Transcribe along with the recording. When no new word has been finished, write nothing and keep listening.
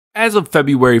As of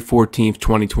February 14th,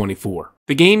 2024,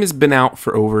 the game has been out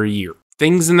for over a year.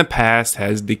 Things in the past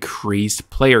has decreased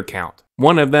player count,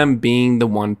 one of them being the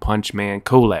One Punch Man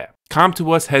collab.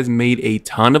 Com2uS has made a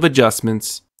ton of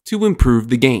adjustments to improve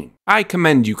the game. I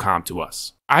commend you,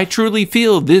 Com2uS. I truly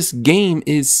feel this game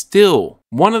is still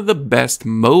one of the best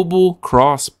mobile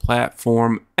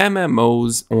cross-platform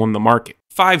MMOs on the market.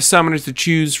 5 summoners to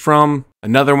choose from,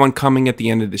 another one coming at the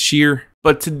end of this year,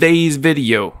 but today's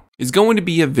video is going to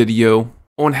be a video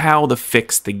on how to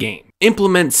fix the game.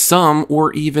 Implement some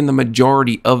or even the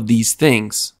majority of these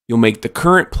things. You'll make the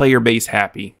current player base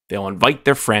happy, they'll invite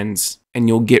their friends, and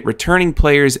you'll get returning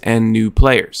players and new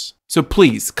players. So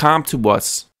please,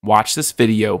 Com2uS, watch this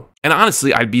video, and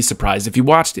honestly, I'd be surprised if you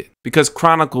watched it, because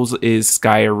Chronicles is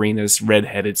Sky Arena's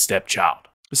redheaded stepchild,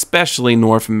 especially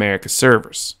North America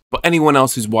servers. But anyone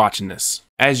else who's watching this,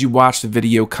 as you watch the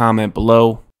video, comment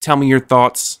below, tell me your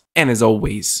thoughts, and as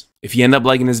always, if you end up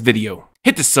liking this video,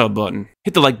 hit the sub button,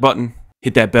 hit the like button,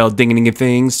 hit that bell ding-a-ding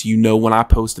thing so you know when I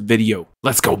post a video.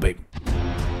 Let's go, baby.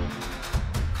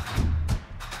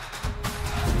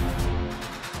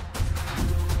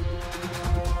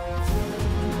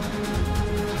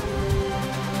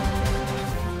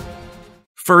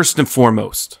 First and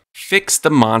foremost, fix the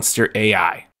monster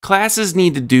AI. Classes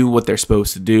need to do what they're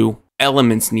supposed to do.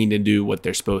 Elements need to do what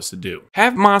they're supposed to do.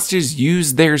 Have monsters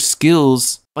use their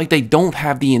skills like they don't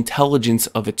have the intelligence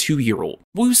of a 2-year-old.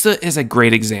 Wusa is a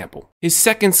great example. His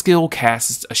second skill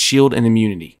casts a shield and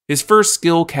immunity. His first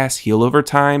skill casts heal over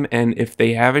time, and if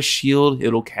they have a shield,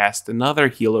 it'll cast another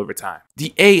heal over time.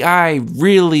 The AI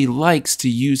really likes to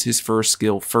use his first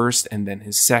skill first and then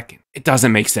his second. It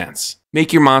doesn't make sense.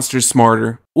 Make your monsters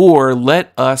smarter, or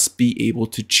let us be able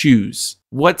to choose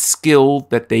what skill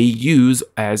that they use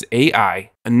as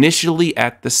AI initially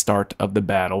at the start of the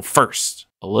battle first.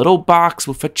 A little box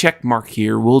with a check mark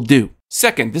here will do.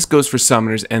 Second, this goes for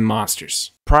summoners and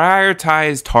monsters.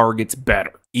 Prioritize targets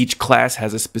better. Each class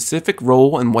has a specific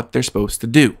role and what they're supposed to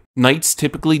do. Knights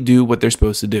typically do what they're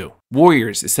supposed to do.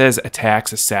 Warriors, it says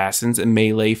attacks assassins and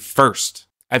melee first.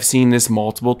 I've seen this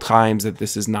multiple times that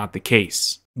this is not the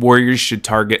case. Warriors should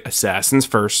target assassins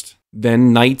first,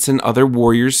 then knights and other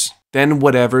warriors, then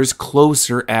whatever's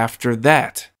closer after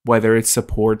that, whether it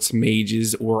supports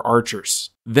mages or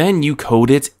archers. Then you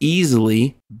code it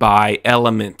easily by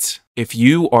element. If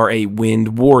you are a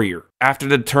wind warrior, after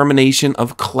the determination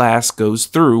of class goes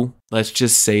through, let's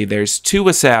just say there's 2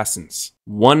 assassins,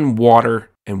 1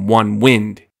 water and 1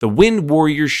 wind. The wind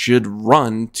warrior should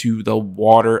run to the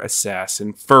water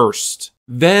assassin first.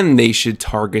 Then they should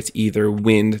target either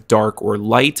wind, dark, or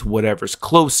light, whatever's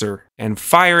closer. And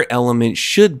fire element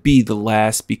should be the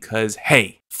last because,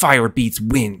 hey, fire beats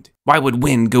wind. Why would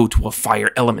wind go to a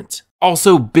fire element?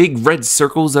 Also, big red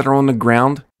circles that are on the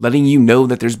ground, letting you know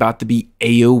that there's about to be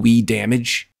AoE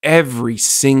damage. Every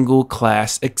single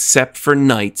class except for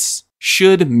knights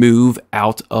should move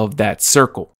out of that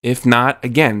circle. If not,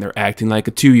 again, they're acting like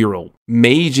a 2-year-old.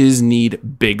 Mages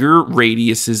need bigger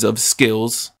radiuses of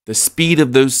skills. The speed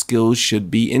of those skills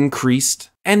should be increased,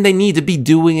 and they need to be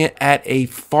doing it at a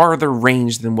farther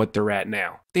range than what they're at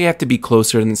now. They have to be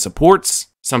closer than supports.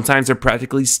 Sometimes they're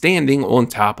practically standing on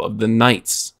top of the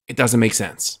knights. It doesn't make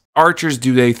sense. Archers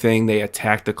do their thing, they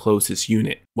attack the closest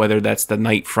unit, whether that's the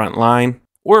knight front line,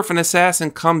 or if an assassin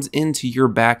comes into your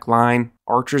back line,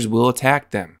 archers will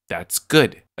attack them. That's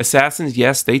good. Assassins,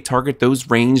 yes, they target those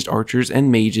ranged archers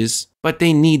and mages, but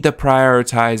they need to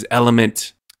prioritize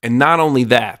element. And not only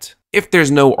that, if there's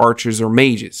no archers or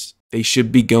mages, they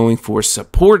should be going for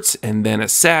supports and then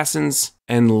assassins,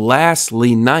 and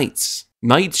lastly, knights.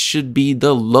 Knights should be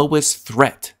the lowest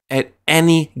threat at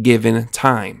any given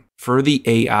time for the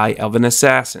AI of an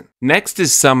assassin. Next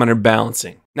is summoner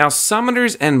balancing. Now,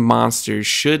 summoners and monsters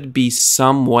should be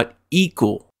somewhat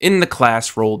equal in the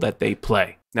class role that they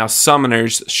play. Now,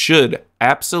 summoners should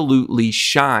absolutely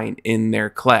shine in their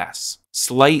class,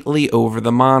 slightly over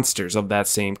the monsters of that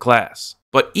same class.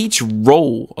 But each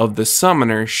role of the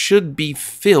summoner should be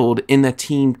filled in a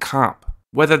team comp,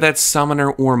 whether that's summoner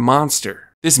or monster.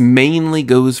 This mainly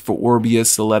goes for Orbia,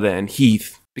 Soletta, and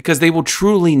Heath, because they will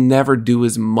truly never do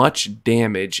as much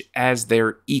damage as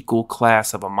their equal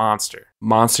class of a monster.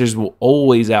 Monsters will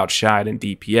always outshine in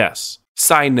DPS.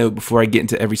 Side note before I get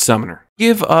into every summoner,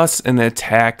 give us an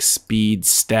attack speed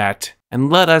stat and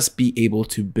let us be able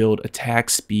to build attack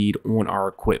speed on our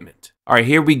equipment. Alright,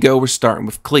 here we go, we're starting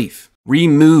with Cleef.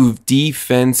 Remove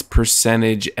defense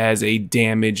percentage as a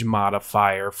damage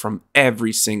modifier from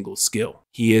every single skill.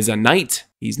 He is a knight,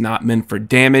 he's not meant for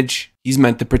damage, he's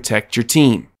meant to protect your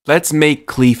team. Let's make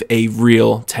Cleef a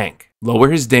real tank. Lower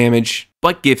his damage,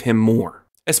 but give him more.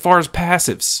 As far as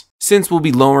passives, Since we'll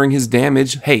be lowering his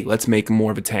damage, hey, let's make him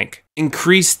more of a tank.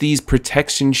 Increase these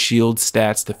protection shield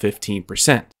stats to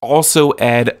 15%. Also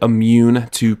add immune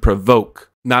to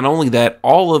provoke. Not only that,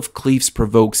 all of Cleef's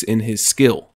provokes in his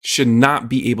skill should not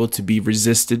be able to be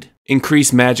resisted.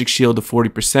 Increase magic shield to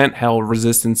 40%, hell,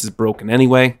 resistance is broken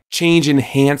anyway. Change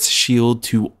enhance shield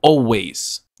to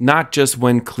always, not just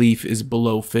when Cleef is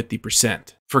below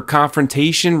 50%. For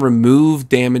confrontation, remove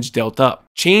damage dealt up.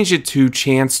 Change it to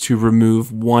chance to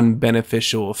remove one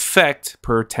beneficial effect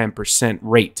per 10%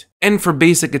 rate. And for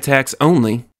basic attacks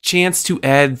only, chance to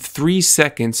add 3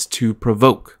 seconds to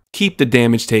provoke. Keep the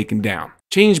damage taken down.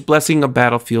 Change Blessing of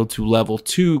Battlefield to level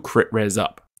 2 crit res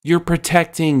up. You're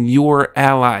protecting your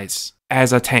allies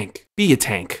as a tank. Be a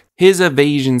tank. His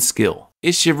evasion skill.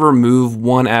 It should remove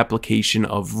one application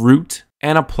of root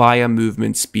and apply a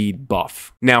movement speed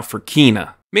buff. Now for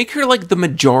Kina. Make her like the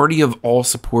majority of all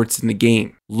supports in the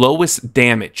game. Lowest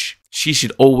damage. She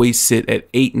should always sit at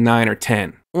 8, 9, or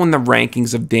 10 on the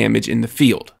rankings of damage in the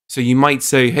field. So you might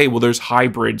say, hey, well, there's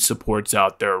hybrid supports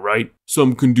out there, right?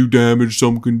 Some can do damage,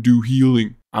 some can do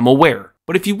healing. I'm aware.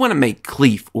 But if you want to make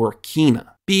Cleef or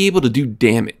Kina be able to do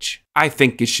damage, I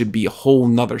think it should be a whole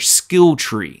nother skill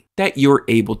tree that you're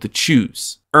able to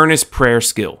choose. Earnest Prayer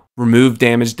skill. Remove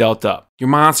damage dealt up. Your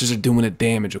monsters are doing the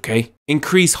damage, okay?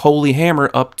 Increase Holy Hammer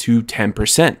up to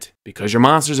 10% because your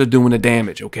monsters are doing the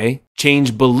damage, okay?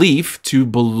 Change Belief to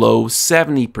below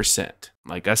 70%.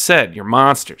 Like I said, your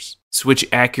monsters. Switch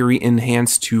Accuracy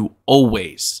Enhance to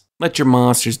always. Let your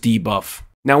monsters debuff.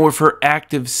 Now with her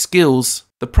active skills,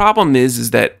 the problem is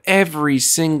that every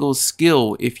single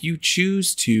skill, if you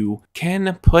choose to,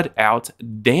 can put out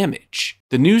damage.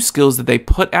 The new skills that they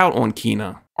put out on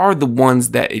Kina are the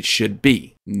ones that it should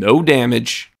be. No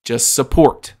damage, just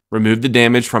support. Remove the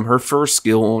damage from her first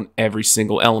skill on every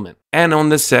single element, and on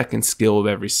the second skill of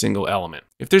every single element.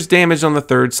 If there's damage on the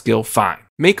third skill, fine.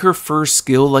 Make her first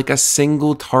skill like a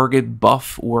single target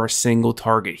buff or a single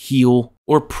target heal,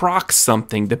 or proc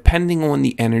something depending on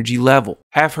the energy level.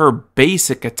 Have her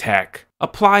basic attack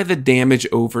apply the damage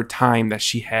over time that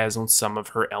she has on some of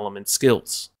her element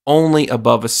skills, only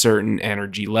above a certain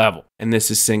energy level. And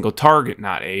this is single target,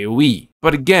 not AoE.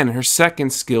 But again, her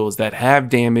second skills that have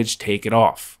damage, take it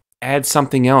off. Add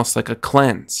something else like a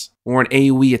cleanse or an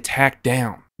AoE attack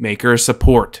down. Make her a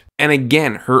support. And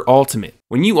again, her ultimate.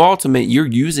 When you ultimate, you're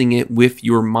using it with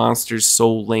your monster's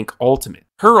Soul Link ultimate.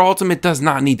 Her ultimate does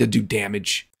not need to do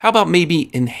damage. How about maybe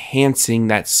enhancing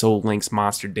that Soul Link's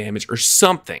monster damage or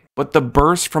something? But the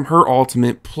burst from her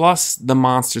ultimate plus the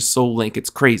monster's Soul Link,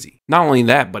 it's crazy. Not only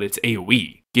that, but it's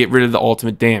AoE. Get rid of the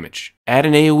ultimate damage. Add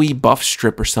an AoE buff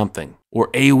strip or something.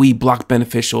 Or AoE block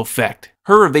beneficial effect.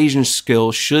 Her evasion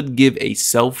skill should give a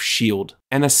self-shield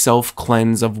and a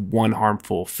self-cleanse of one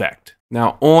harmful effect.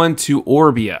 Now on to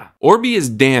Orbia. Orbia's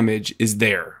damage is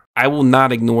there. I will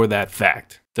not ignore that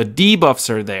fact. The debuffs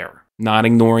are there. Not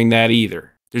ignoring that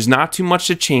either. There's not too much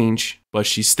to change, but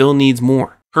she still needs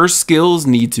more. Her skills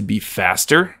need to be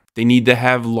faster. They need to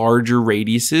have larger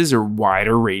radiuses or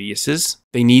wider radiuses.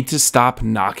 They need to stop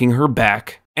knocking her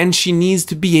back. And she needs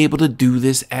to be able to do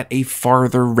this at a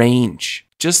farther range,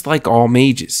 just like all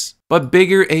mages. But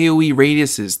bigger AoE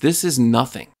radiuses, this is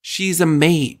nothing. She's a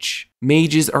mage.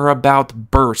 Mages are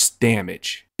about burst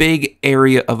damage, big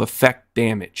area of effect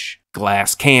damage,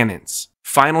 glass cannons.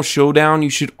 Final showdown you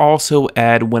should also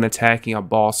add when attacking a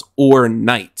boss or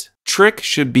knight. Trick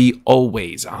should be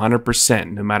always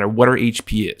 100% no matter what her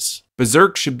HP is.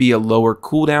 Berserk should be a lower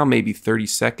cooldown, maybe 30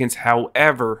 seconds.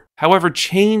 However,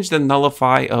 change the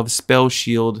nullify of spell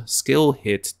shield skill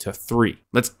hit to 3.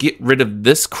 Let's get rid of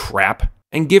this crap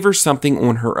and give her something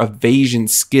on her evasion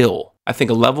skill. I think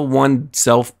a level 1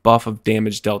 self buff of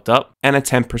damage dealt up and a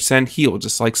 10% heal,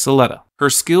 just like Soletta. Her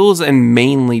skills and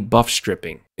mainly buff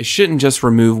stripping. It shouldn't just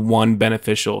remove one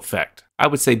beneficial effect. I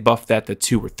would say buff that to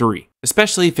 2 or 3,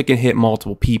 especially if it can hit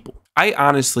multiple people. I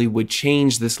honestly would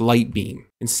change this light beam.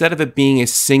 Instead of it being a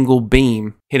single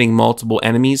beam hitting multiple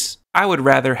enemies, I would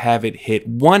rather have it hit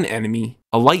one enemy,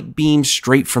 a light beam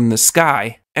straight from the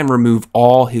sky, and remove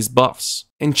all his buffs.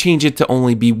 And change it to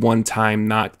only be one time,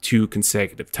 not 2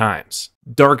 consecutive times.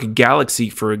 Dark Galaxy,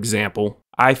 for example,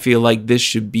 I feel like this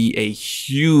should be a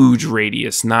huge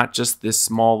radius, not just this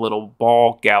small little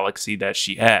ball galaxy that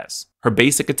she has. Her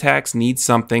basic attacks need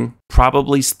something,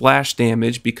 probably splash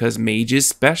damage because mages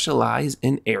specialize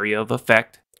in area of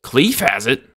effect. Cleef has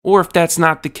it, or if that's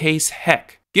not the case,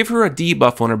 heck, give her a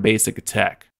debuff on her basic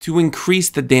attack to increase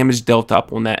the damage dealt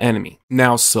up on that enemy.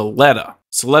 Now Soletta.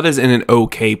 Soletta's in an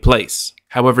okay place.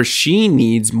 However, she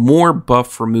needs more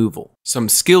buff removal. Some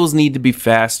skills need to be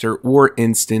faster or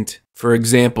instant. For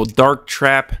example, Dark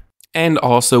Trap and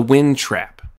also Wind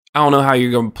Trap. I don't know how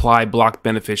you're going to apply block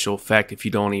beneficial effect if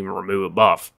you don't even remove a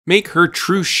buff. Make her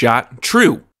true shot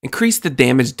true. Increase the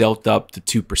damage dealt up to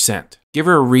 2%. Give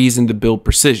her a reason to build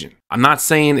precision. I'm not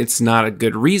saying it's not a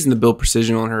good reason to build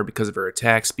precision on her because of her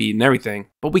attack speed and everything,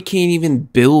 but we can't even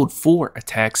build for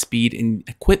attack speed and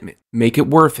equipment. Make it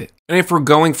worth it. And if we're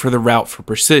going for the route for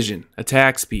precision,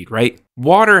 attack speed, right?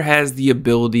 Water has the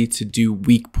ability to do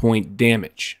weak point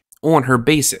damage on her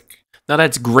basic. Now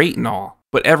that's great and all,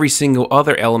 but every single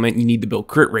other element you need to build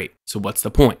crit rate. So what's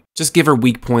the point? Just give her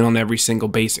weak point on every single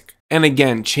basic. And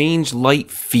again, change light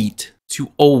feet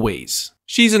to always.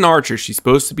 She's an archer. She's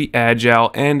supposed to be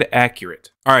agile and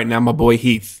accurate. All right, now my boy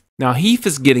Heath. Now Heath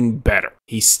is getting better.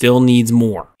 He still needs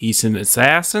more. He's an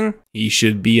assassin. He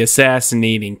should be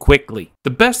assassinating quickly. The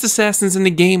best assassins in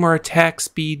the game are attack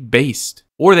speed based,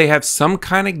 or they have some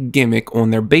kind of gimmick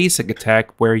on their basic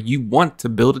attack where you want to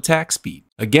build attack speed.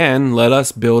 Again, let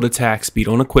us build attack speed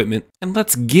on equipment, and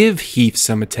let's give Heath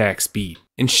some attack speed.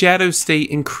 In Shadow State,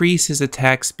 increase his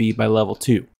attack speed by level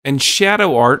 2. And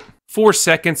Shadow Art, 4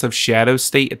 seconds of Shadow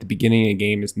State at the beginning of the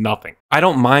game is nothing. I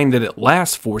don't mind that it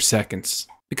lasts 4 seconds,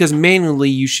 because manually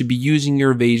you should be using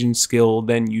your evasion skill,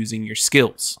 then using your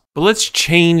skills. But let's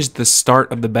change the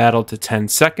start of the battle to 10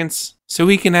 seconds, so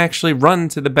he can actually run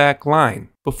to the back line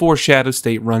before Shadow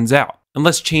State runs out. And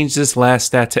let's change this last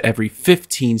stat to every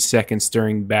 15 seconds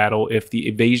during battle if the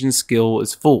evasion skill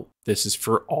is full. This is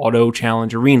for Auto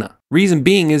Challenge Arena. Reason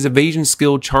being is evasion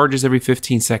skill charges every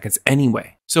 15 seconds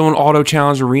anyway. So in Auto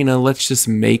Challenge Arena, let's just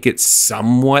make it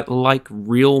somewhat like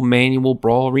real manual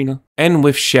Brawl Arena. And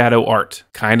with Shadow Art,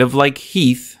 kind of like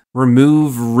Heath,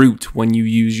 remove root when you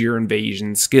use your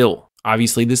evasion skill.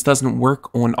 Obviously, this doesn't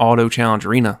work on Auto Challenge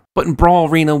Arena, but in Brawl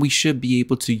Arena, we should be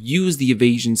able to use the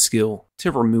evasion skill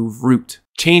to remove root.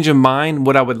 Change of mind,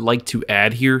 what I would like to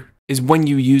add here is when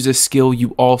you use a skill,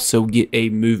 you also get a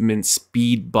movement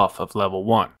speed buff of level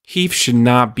 1. Heath should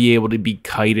not be able to be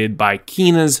kited by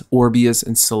Keenas, Orbeus,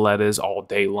 and Soletas all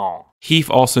day long.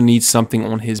 Heath also needs something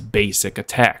on his basic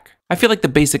attack. I feel like the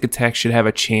basic attack should have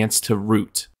a chance to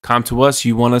root. Come to us,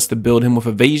 you want us to build him with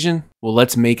evasion? Well,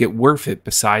 let's make it worth it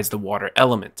besides the water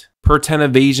element. Per 10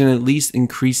 evasion, at least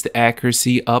increase the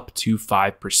accuracy up to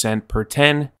 5% per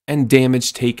 10, and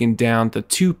damage taken down to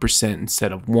 2%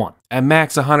 instead of 1. At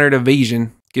max 100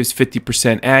 evasion, gives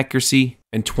 50% accuracy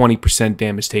and 20%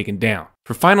 damage taken down.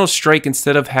 For Final Strike,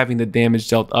 instead of having the damage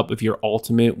dealt up with your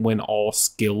ultimate when all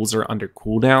skills are under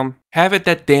cooldown, have it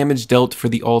that damage dealt for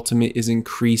the ultimate is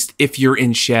increased if you're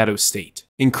in Shadow State.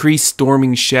 Increase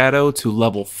Storming Shadow to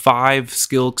level 5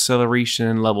 skill acceleration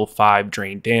and level 5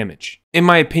 drain damage. In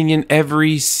my opinion,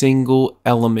 every single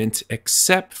element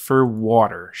except for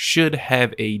water should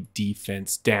have a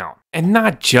defense down. And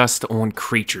not just on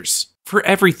creatures, for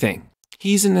everything.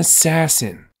 He's an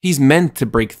assassin. He's meant to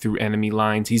break through enemy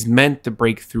lines. He's meant to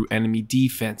break through enemy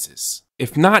defenses.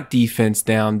 If not defense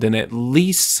down, then at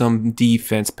least some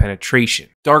defense penetration.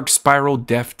 Dark Spiral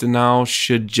Death Denial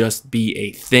should just be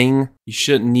a thing. You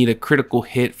shouldn't need a critical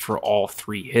hit for all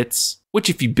 3 hits. Which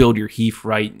if you build your Heath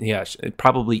right, yeah,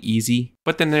 probably easy.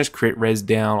 But then there's crit res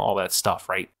down, all that stuff,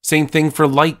 right? Same thing for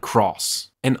Light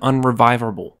Cross and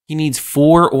Unrevivable. He needs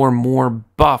 4 or more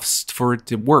buffs for it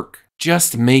to work.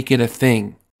 Just make it a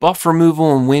thing. Buff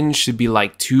removal and wind should be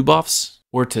like 2 buffs,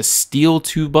 or to steal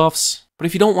 2 buffs. But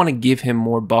if you don't want to give him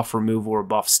more buff removal or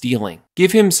buff stealing,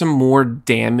 give him some more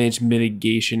damage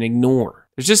mitigation ignore.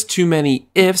 There's just too many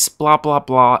ifs, blah blah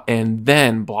blah, and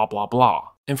then blah blah blah.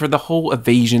 And for the whole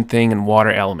evasion thing and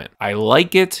water element, I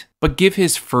like it, but give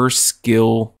his first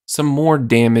skill some more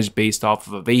damage based off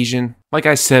of evasion. Like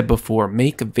I said before,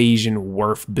 make evasion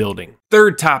worth building.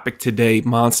 Third topic today,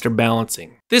 monster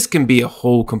balancing. This can be a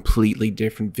whole completely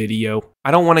different video.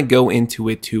 I don't want to go into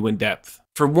it too in depth.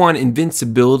 For one,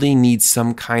 invincibility needs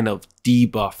some kind of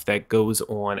debuff that goes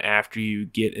on after you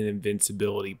get an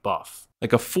invincibility buff.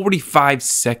 Like a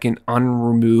 45-second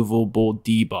unremovable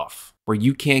debuff where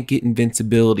you can't get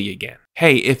invincibility again.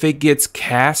 Hey, if it gets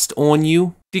cast on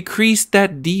you, decrease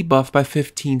that debuff by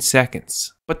 15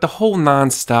 seconds. But the whole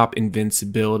non-stop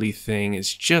invincibility thing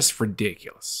is just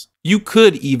ridiculous. You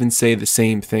could even say the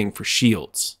same thing for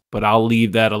shields, but I'll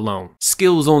leave that alone.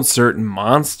 Skills on certain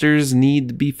monsters need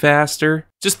to be faster.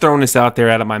 Just throwing this out there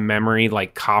out of my memory,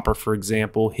 like Copper for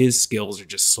example, his skills are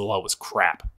just slow as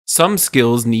crap. Some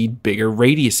skills need bigger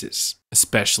radiuses,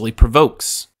 especially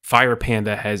provokes. Fire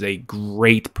Panda has a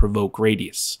great provoke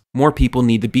radius. More people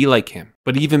need to be like him.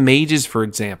 But even mages, for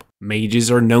example. Mages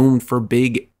are known for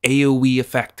big AoE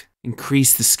effect.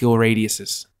 Increase the skill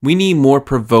radiuses. We need more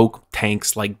provoke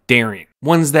tanks like Darien.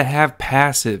 Ones that have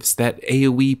passives that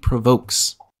AoE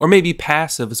provokes. Or maybe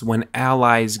passives when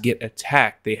allies get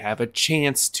attacked, they have a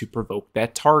chance to provoke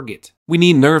that target. We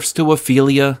need nerfs to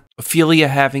Ophelia. Ophelia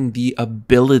having the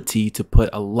ability to put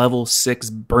a level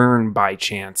 6 burn by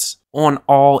chance on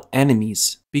all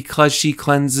enemies because she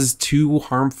cleanses 2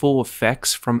 harmful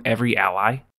effects from every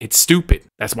ally. It's stupid.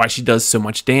 That's why she does so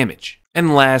much damage.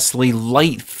 And lastly,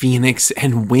 Light Phoenix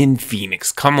and Wind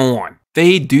Phoenix. Come on.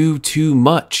 They do too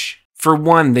much. For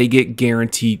one, they get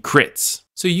guaranteed crits.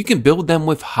 So you can build them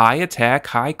with high attack,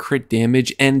 high crit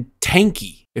damage, and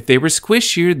tanky. If they were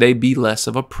squishier, they'd be less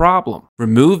of a problem.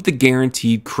 Remove the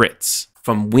guaranteed crits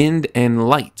from Wind and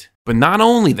Light. But not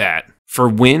only that, for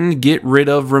Wind, get rid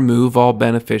of remove all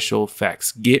beneficial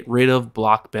effects. Get rid of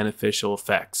block beneficial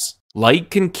effects.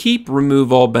 Light can keep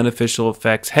remove all beneficial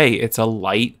effects. Hey, it's a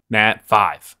light nat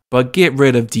 5. But get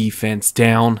rid of defense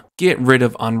down. Get rid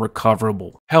of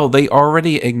unrecoverable. Hell, they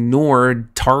already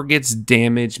ignored target's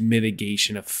damage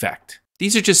mitigation effect.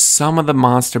 These are just some of the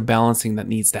monster balancing that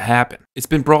needs to happen. It's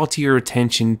been brought to your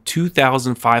attention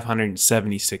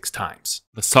 2,576 times.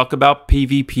 Let's talk about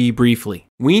PvP briefly.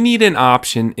 We need an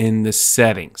option in the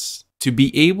settings to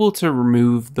be able to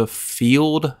remove the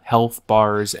field health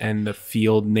bars and the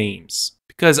field names.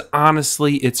 Because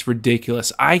honestly, it's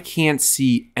ridiculous. I can't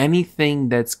see anything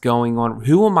that's going on.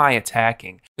 Who am I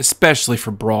attacking? Especially for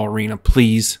Brawl Arena,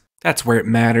 please. That's where it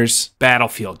matters.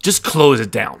 Battlefield, just close it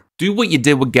down. Do what you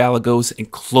did with Galagos and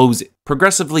close it.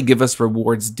 Progressively give us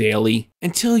rewards daily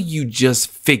until you just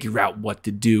figure out what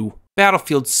to do.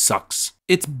 Battlefield sucks.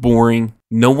 It's boring.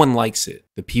 No one likes it.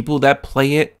 The people that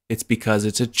play it, it's because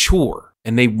it's a chore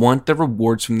and they want the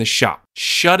rewards from the shop.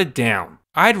 Shut it down.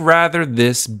 I'd rather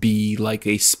this be like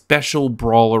a special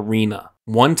Brawl Arena.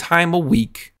 One time a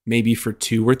week, maybe for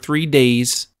 2 or 3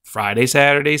 days, Friday,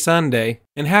 Saturday, Sunday,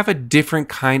 and have a different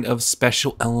kind of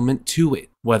special element to it.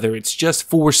 Whether it's just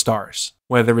 4 stars,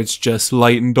 whether it's just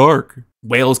light and dark,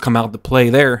 whales come out to play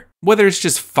there, whether it's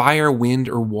just fire, wind,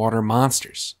 or water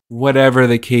monsters. Whatever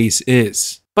the case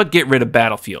is. But get rid of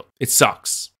Battlefield. It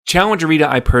sucks. Challenge Arena,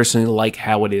 I personally like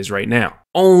how it is right now.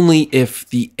 Only if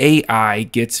the AI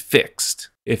gets fixed.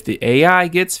 If the AI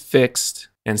gets fixed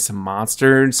and some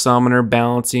monster and summoner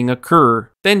balancing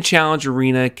occur, then Challenge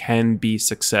Arena can be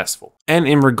successful. And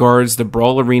in regards to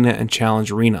Brawl Arena and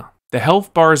Challenge Arena, the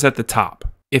health bars at the top.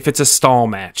 If it's a stall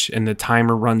match and the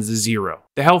timer runs to 0,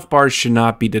 the health bars should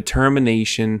not be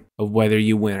determination of whether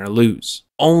you win or lose.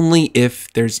 Only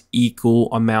if there's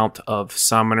equal amount of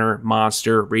summoner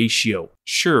monster ratio.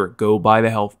 Sure, go by the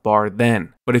health bar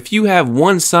then. But if you have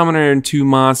 1 summoner and 2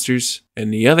 monsters,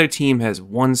 and the other team has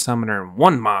 1 summoner and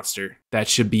 1 monster, that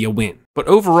should be a win. But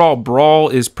overall, Brawl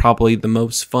is probably the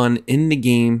most fun in the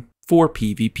game for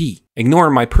PvP. Ignore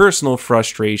my personal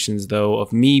frustrations though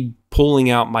of me pulling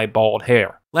out my bald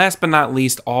hair. Last but not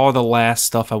least, all the last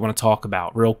stuff I want to talk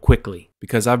about real quickly,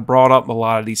 because I've brought up a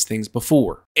lot of these things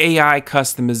before. AI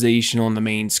customization on the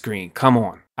main screen, come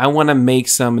on. I want to make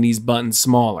some of these buttons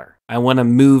smaller. I want to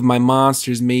move my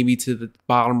monsters maybe to the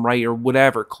bottom right or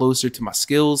whatever, closer to my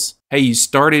skills. Hey, you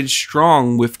started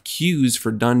strong with queues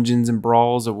for dungeons and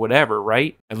brawls or whatever,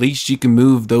 right? At least you can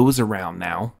move those around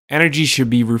now. Energy should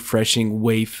be refreshing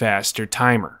way faster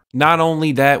timer. Not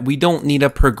only that, we don't need a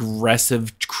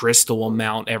progressive crystal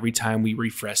amount every time we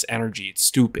refresh energy. It's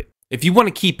stupid. If you want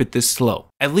to keep it this slow,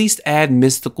 at least add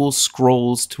mystical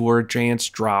scrolls to our chance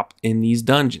drop in these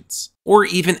dungeons. Or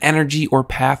even energy or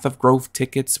path of growth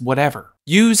tickets, whatever.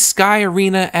 Use Sky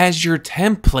Arena as your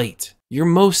template, your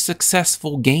most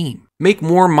successful game. Make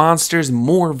more monsters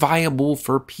more viable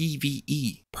for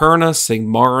PvE. Perna,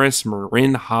 Sigmaris,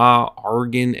 Marin, Ha,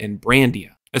 Argon, and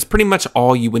Brandia. That's pretty much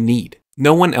all you would need.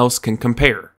 No one else can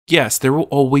compare. Yes, there will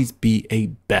always be a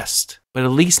best, but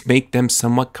at least make them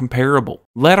somewhat comparable.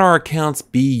 Let our accounts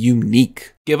be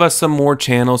unique. Give us some more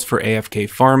channels for AFK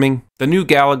farming. The new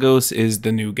Galagos is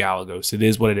the new Galagos. It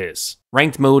is what it is.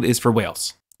 Ranked mode is for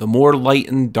whales. The more light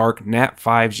and dark nat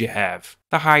 5s you have,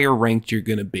 the higher ranked you're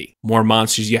gonna be. More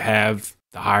monsters you have,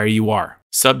 the higher you are.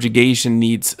 Subjugation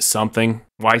needs something.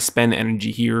 Why spend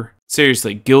energy here?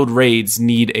 Seriously, guild raids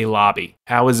need a lobby.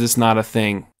 How is this not a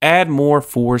thing? Add more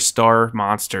 4-star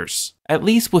monsters. At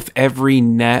least with every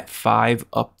Nat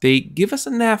 5 update, give us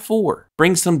a Nat 4.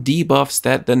 Bring some debuffs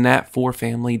that the Nat 4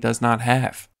 family does not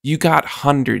have. You got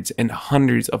hundreds and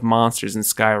hundreds of monsters in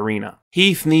Sky Arena.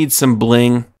 Heath needs some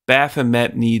bling.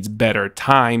 Baphomet needs better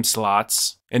time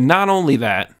slots. And not only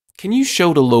that, can you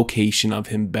show the location of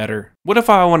him better? What if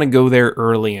I want to go there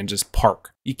early and just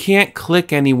park? You can't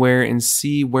click anywhere and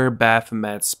see where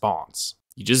Baphomet spawns.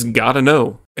 You just gotta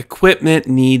know. Equipment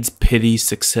needs pity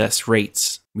success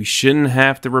rates. We shouldn't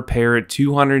have to repair it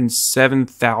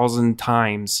 207,000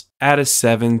 times at a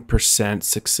 7%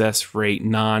 success rate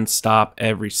non-stop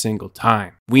every single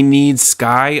time. We need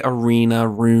Sky Arena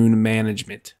rune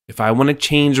management. If I want to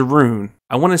change a rune,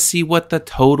 I want to see what the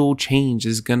total change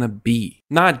is gonna be.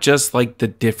 Not just like the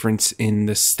difference in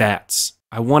the stats.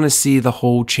 I want to see the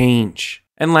whole change.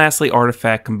 And lastly,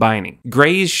 artifact combining.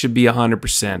 Grays should be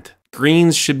 100%.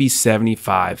 Greens should be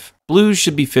 75%. Blues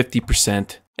should be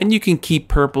 50%. And you can keep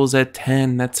purples at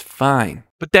 10, that's fine.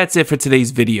 But that's it for today's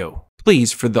video.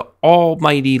 Please, for the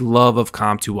almighty love of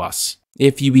Com2uS,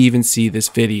 if you even see this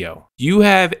video, you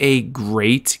have a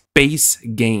great base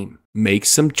game. Make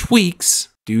some tweaks,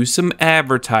 do some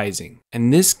advertising,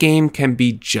 and this game can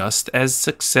be just as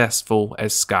successful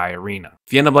as Sky Arena.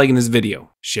 If you end up liking this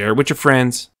video, share it with your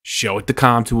friends, show it to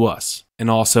Com2uS, and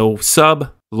also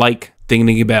sub, like, ding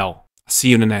ding bell. I'll see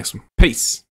you in the next one. Peace.